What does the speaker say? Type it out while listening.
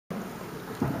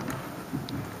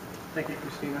Thank you,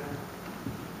 Christina.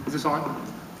 Is this on?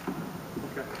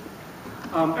 Okay.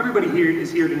 Everybody here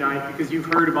is here tonight because you've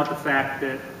heard about the fact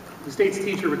that the state's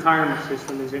teacher retirement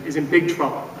system is in big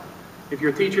trouble. If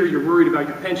you're a teacher, you're worried about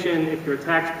your pension. If you're a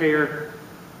taxpayer,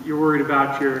 you're worried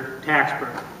about your tax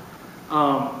burden.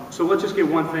 So let's just get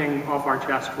one thing off our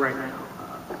chest right now,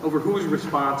 over who's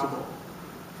responsible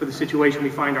for the situation we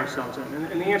find ourselves in.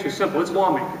 And the answer is simple. It's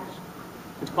lawmakers.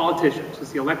 It's politicians.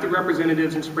 It's the elected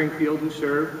representatives in Springfield who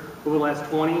serve over the last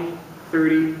 20,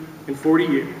 30, and 40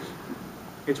 years.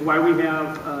 It's why we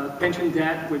have pension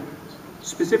debt with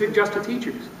specific just to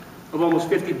teachers of almost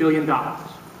 $50 billion.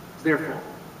 It's their fault.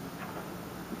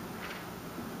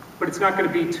 But it's not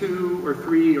going to be 2 or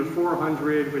 3 or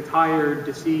 400 retired,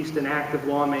 deceased, and active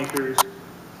lawmakers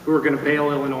who are going to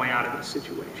bail Illinois out of this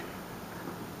situation.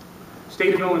 The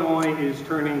state of Illinois is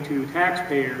turning to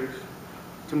taxpayers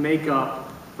to make up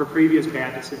for previous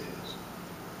bad decisions.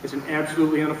 It's an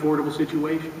absolutely unaffordable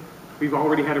situation. We've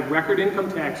already had a record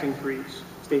income tax increase.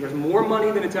 The state has more money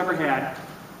than it's ever had,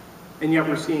 and yet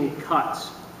we're seeing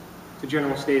cuts to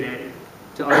general state aid,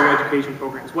 to other education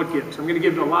programs. What gives? I'm going to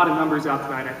give a lot of numbers out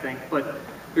tonight, I think, but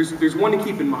there's one to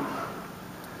keep in mind.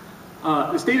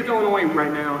 The state of Illinois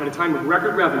right now, at a time of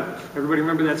record revenues, everybody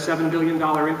remember that $7 billion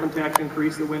income tax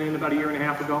increase that went in about a year and a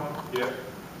half ago? Yeah.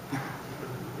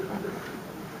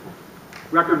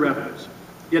 Record revenues.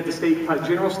 Yet the state cut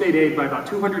general state aid by about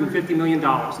 $250 million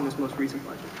in this most recent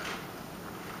budget.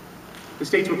 The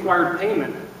state's required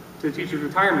payment to the teachers'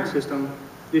 retirement system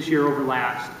this year over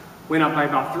last went up by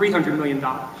about $300 million.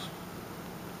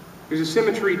 There's a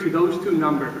symmetry to those two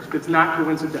numbers that's not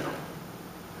coincidental.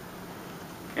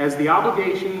 As the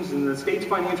obligations and the state's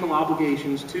financial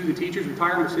obligations to the teachers'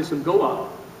 retirement system go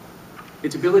up,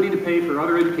 its ability to pay for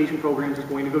other education programs is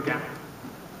going to go down.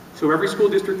 So every school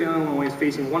district in Illinois is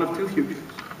facing one of two futures.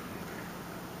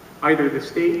 Either the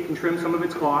state can trim some of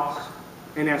its costs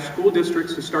and ask school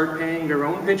districts to start paying their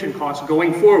own pension costs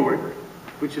going forward,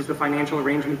 which is the financial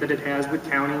arrangement that it has with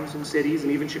counties and cities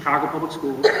and even Chicago Public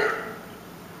Schools,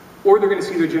 or they're going to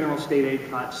see their general state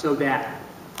aid cut so that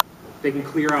they can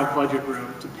clear out budget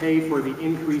room to pay for the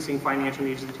increasing financial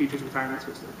needs of the teachers' retirement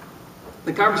system.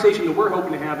 The conversation that we're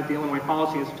hoping to have at the Illinois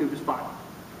Policy Institute is fine.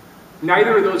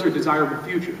 Neither of those are desirable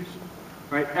futures,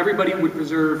 right? Everybody would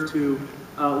preserve to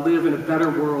live in a better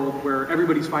world where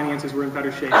everybody's finances were in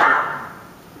better shape.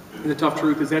 And the tough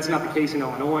truth is that's not the case in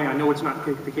Illinois. I know it's not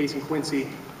the case in Quincy.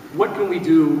 What can we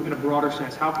do in a broader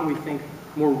sense? How can we think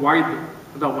more widely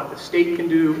about what the state can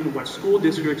do and what school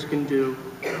districts can do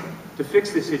to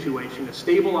fix this situation, to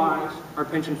stabilize our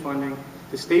pension funding,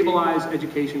 to stabilize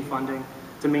education funding,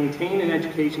 to maintain an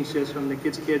education system that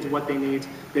gets kids what they need,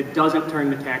 that doesn't turn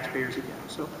to taxpayers again.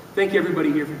 So thank you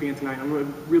everybody here for being tonight.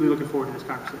 I'm really looking forward to this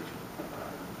conversation.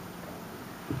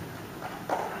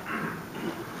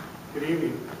 Good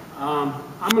evening.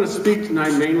 I'm going to speak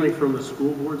tonight mainly from the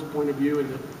school board's point of view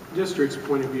and the district's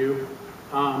point of view.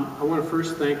 I want to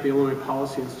first thank the Illinois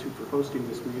Policy Institute for hosting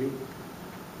this meeting.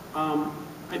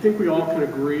 I think we all can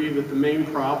agree that the main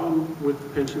problem with the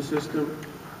pension system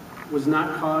was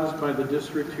not caused by the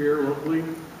district here locally.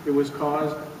 It was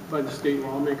caused by the state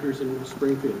lawmakers in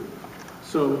Springfield.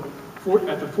 So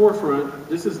at the forefront,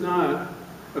 this is not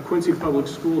a Quincy Public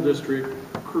School District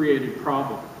created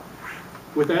problem.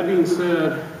 With that being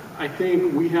said, I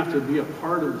think we have to be a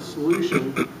part of the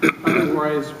solution,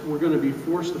 otherwise we're going to be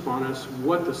forced upon us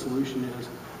what the solution is.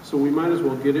 So we might as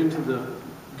well get into the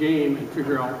game and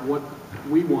figure out what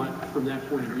we want from that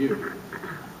point of view.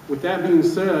 With that being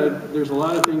said, there's a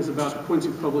lot of things about the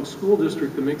Quincy Public School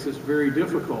District that makes this very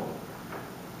difficult.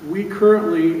 We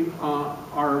currently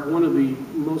are one of the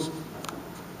most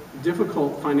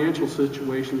difficult financial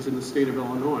situations in the state of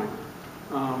Illinois.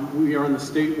 We are on the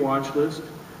state watch list.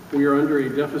 We are under a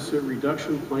deficit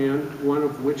reduction plan, one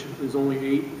of which is only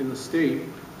 8 in the state.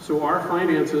 So our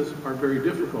finances are very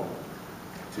difficult.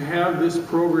 To have this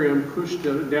program pushed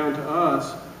down to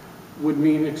us would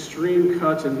mean extreme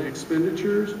cuts in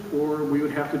expenditures, or we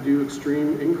would have to do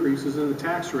extreme increases in the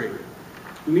tax rate.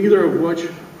 Neither of which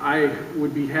I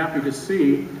would be happy to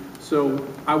see. So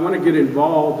I want to get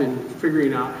involved in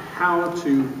figuring out how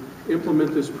to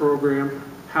implement this program,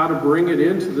 how to bring it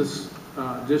into this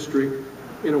district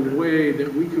in a way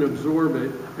that we can absorb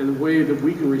it and a way that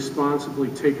we can responsibly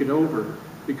take it over.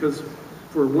 Because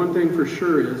for one thing for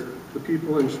sure is the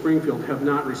people in Springfield have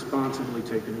not responsibly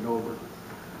taken it over.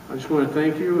 I just want to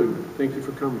thank you and thank you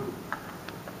for coming.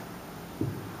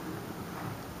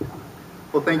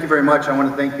 Well, thank you very much. I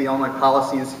want to thank the Illinois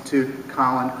Policy Institute,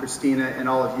 Colin, Christina, and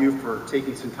all of you for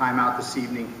taking some time out this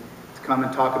evening to come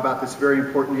and talk about this very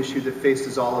important issue that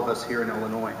faces all of us here in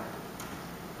Illinois.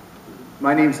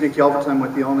 My name is Nick Yelverton. I'm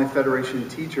with the Illinois Federation of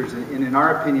Teachers, and in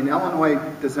our opinion, Illinois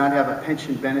does not have a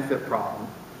pension benefit problem.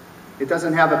 It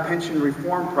doesn't have a pension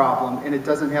reform problem, and it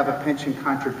doesn't have a pension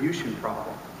contribution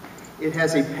problem. It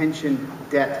has a pension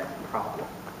debt problem.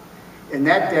 And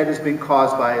that debt has been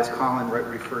caused by, as Colin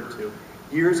referred to,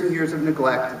 years and years of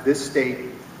neglect of this state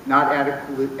not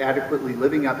adequately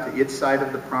living up to its side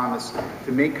of the promise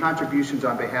to make contributions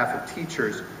on behalf of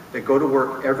teachers that go to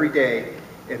work every day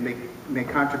and make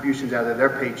contributions out of their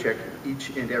paycheck each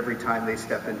and every time they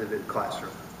step into the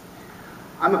classroom.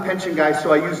 I'm a pension guy,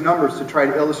 so I use numbers to try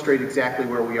to illustrate exactly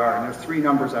where we are. And there's three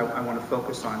numbers I want to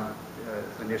focus on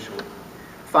initially.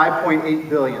 5.8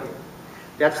 billion.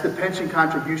 That's the pension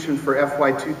contribution for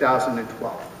FY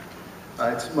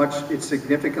 2012. It's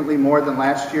significantly more than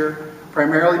last year,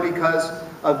 primarily because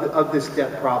of this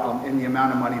debt problem and the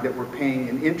amount of money that we're paying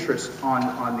in interest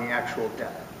on the actual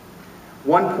debt.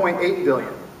 1.8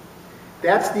 billion.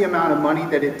 That's the amount of money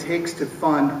that it takes to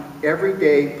fund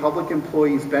everyday public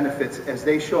employees' benefits as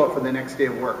they show up for the next day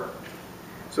of work.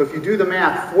 So if you do the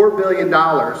math, $4 billion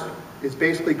is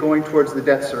basically going towards the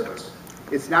debt service.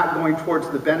 It's not going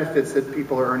towards the benefits that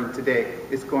people are earning today.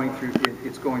 It's going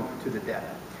to the debt.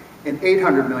 And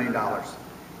 $800 million.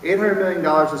 $800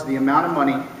 million is the amount of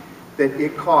money that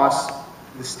it costs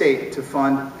the state to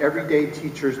fund everyday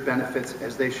teachers' benefits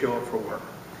as they show up for work.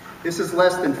 This is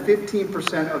less than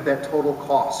 15% of that total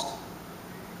cost.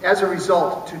 As a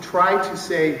result, to try to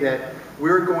say that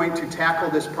we're going to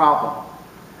tackle this problem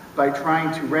by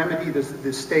trying to remedy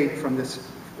the state from this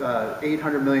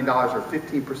 $800 million or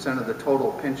 15% of the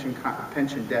total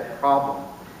pension debt problem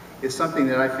is something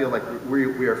that I feel like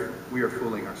we are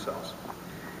fooling ourselves.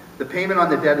 The payment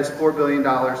on the debt is $4 billion,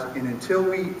 and until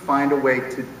we find a way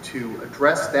to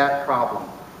address that problem,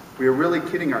 we are really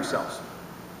kidding ourselves.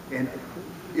 And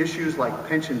issues like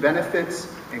pension benefits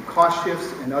and cost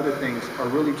shifts and other things are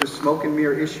really just smoke and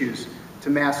mirror issues to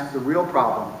mask the real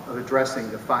problem of addressing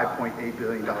the $5.8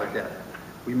 billion debt.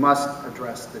 We must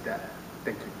address the debt.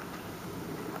 Thank you.